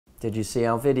Did you see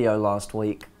our video last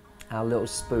week? Our little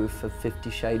spoof of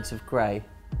 50 Shades of Grey?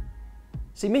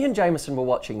 See, me and Jameson were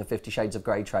watching the 50 Shades of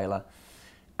Grey trailer,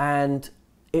 and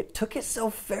it took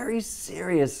itself very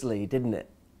seriously, didn't it?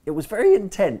 It was very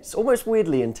intense, almost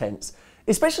weirdly intense,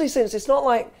 especially since it's not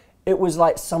like it was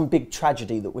like some big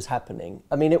tragedy that was happening.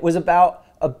 I mean, it was about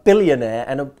a billionaire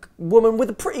and a woman with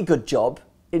a pretty good job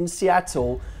in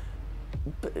Seattle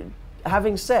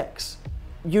having sex.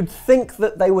 You'd think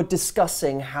that they were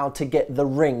discussing how to get the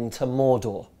ring to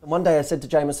Mordor. One day I said to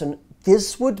Jameson,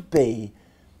 this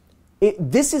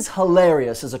is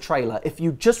hilarious as a trailer if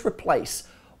you just replace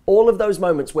all of those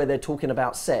moments where they're talking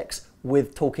about sex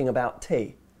with talking about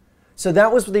tea. So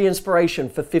that was the inspiration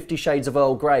for 50 Shades of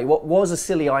Earl Grey. What was a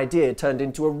silly idea turned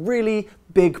into a really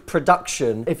big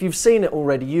production. If you've seen it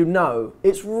already, you know,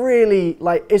 it's really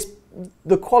like,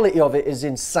 the quality of it is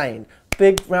insane.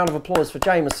 Big round of applause for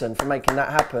Jameson for making that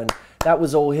happen. That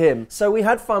was all him. So we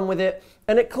had fun with it,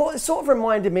 and it sort of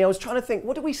reminded me, I was trying to think,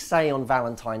 what do we say on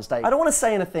Valentine's Day? I don't want to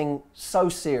say anything so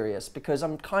serious because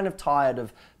I'm kind of tired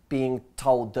of being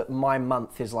told that my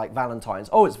month is like Valentine's.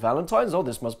 Oh, it's Valentine's? Oh,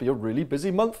 this must be a really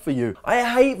busy month for you. I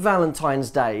hate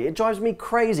Valentine's Day. It drives me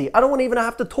crazy. I don't want to even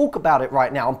have to talk about it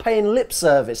right now. I'm paying lip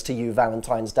service to you,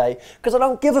 Valentine's Day, because I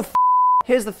don't give a f***.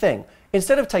 Here's the thing.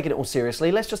 Instead of taking it all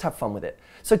seriously, let's just have fun with it.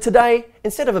 So today,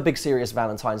 instead of a big serious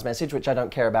Valentine's message, which I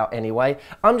don't care about anyway,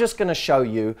 I'm just going to show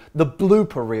you the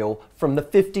blooper reel from the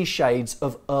 50 Shades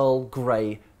of Earl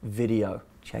Grey video.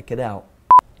 Check it out.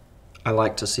 I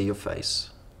like to see your face.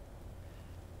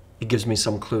 It gives me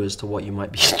some clue as to what you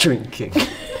might be drinking.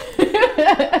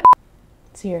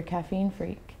 So you're a caffeine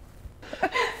freak.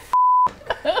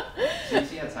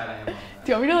 See how tight I am on that.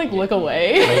 Do you want me to like look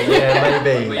away? Yeah,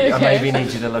 maybe. Okay. I maybe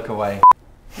need you to look away.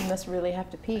 You must really have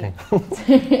to pee.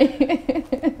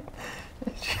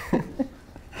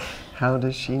 How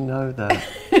does she know that?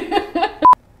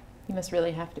 You must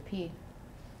really have to pee.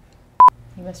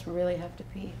 You must really have to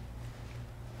pee.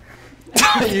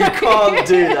 You can't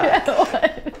do that.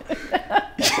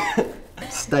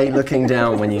 Stay looking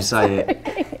down when you say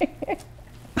it.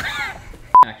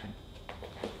 Action.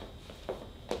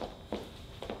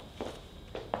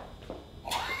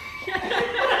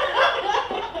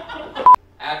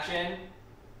 Action.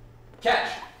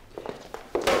 Catch.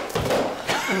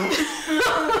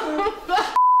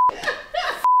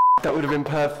 That would have been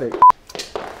perfect.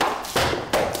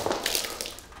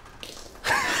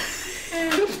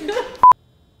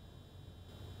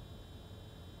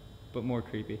 But more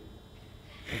creepy.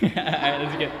 Alright,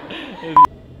 let's get.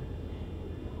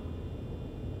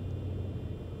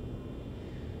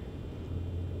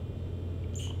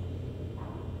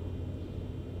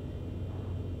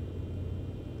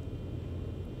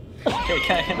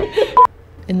 Okay.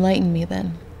 Enlighten me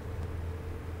then.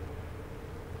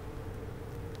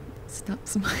 Stop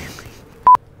smiling.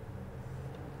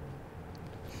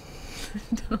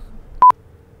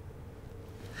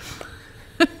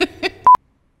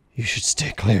 You should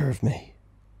steer clear of me.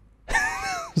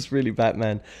 It's really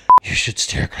Batman. You should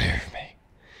steer clear of me.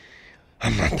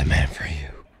 I'm not the man for you.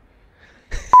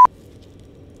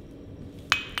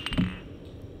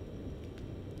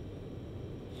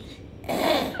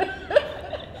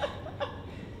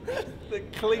 The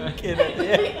clink in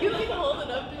it. You like hold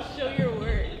it up to show your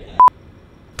work.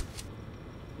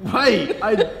 Wait,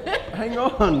 hang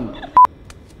on.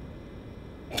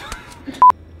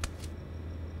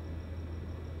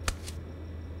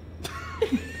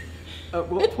 At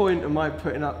what point am I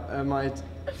putting up? Am I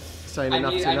saying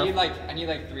enough? I need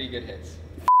like 3 good hits.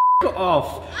 F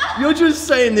off! You're just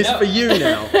saying this No. for you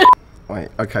now. Wait,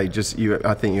 okay, just you.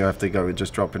 I think you have to go with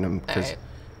just dropping them because.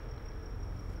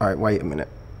 All right, wait a minute.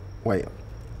 Wait.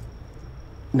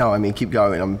 No, I mean keep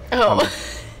going.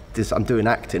 I'm doing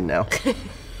acting now.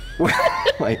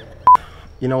 Wait.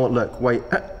 You know what? Look. Wait.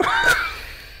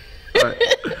 Right.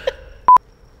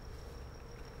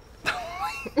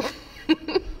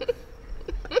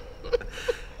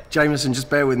 Jameson, just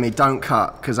bear with me. Don't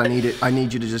cut, because I need it. I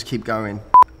need you to just keep going.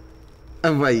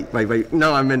 And wait.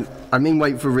 No, I mean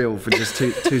wait for real for just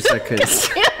two seconds.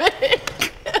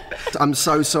 I'm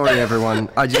so sorry, everyone.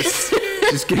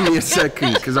 Just give me a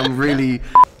second, because I'm really.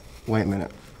 Wait a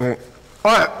minute. Wait.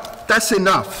 All right, that's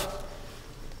enough.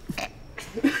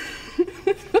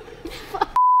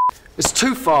 It's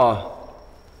too far.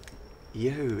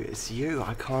 It's you.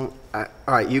 I can't. All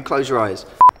right, you close your eyes.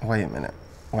 Wait a minute.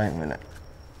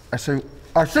 I said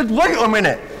wait a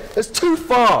minute. It's too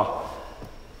far.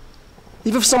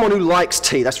 Even for someone who likes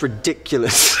tea, that's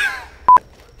ridiculous.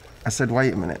 I said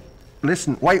wait a minute.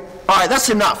 Listen, wait. All right, that's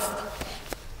enough.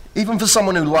 Even for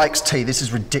someone who likes tea, this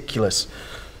is ridiculous.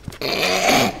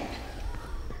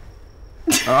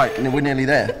 All right, we're nearly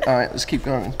there. All right, let's keep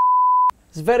going.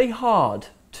 It's very hard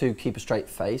to keep a straight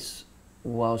face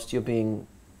whilst you're being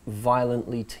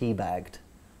violently teabagged.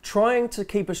 Trying to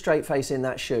keep a straight face in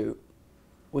that shoot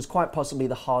was quite possibly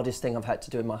the hardest thing I've had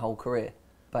to do in my whole career.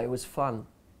 But it was fun,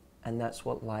 and that's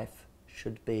what life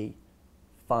should be,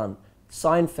 fun.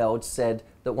 Seinfeld said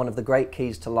that one of the great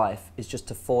keys to life is just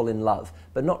to fall in love,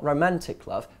 but not romantic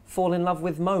love, fall in love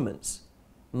with moments.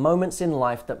 Moments in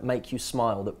life that make you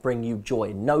smile, that bring you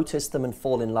joy. Notice them and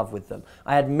fall in love with them.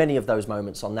 I had many of those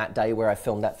moments on that day where I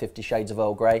filmed that 50 Shades of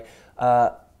Earl Grey,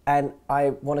 and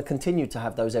I want to continue to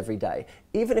have those every day.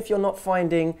 Even if you're not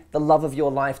finding the love of your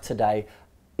life today,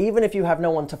 even if you have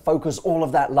no one to focus all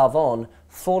of that love on,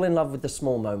 fall in love with the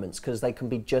small moments because they can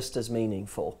be just as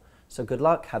meaningful. So good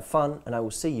luck, have fun, and I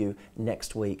will see you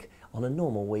next week on a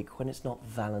normal week when it's not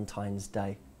Valentine's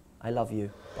Day. I love you.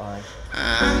 Bye.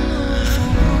 I know if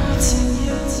I want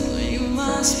to you, you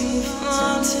must be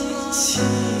fun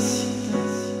to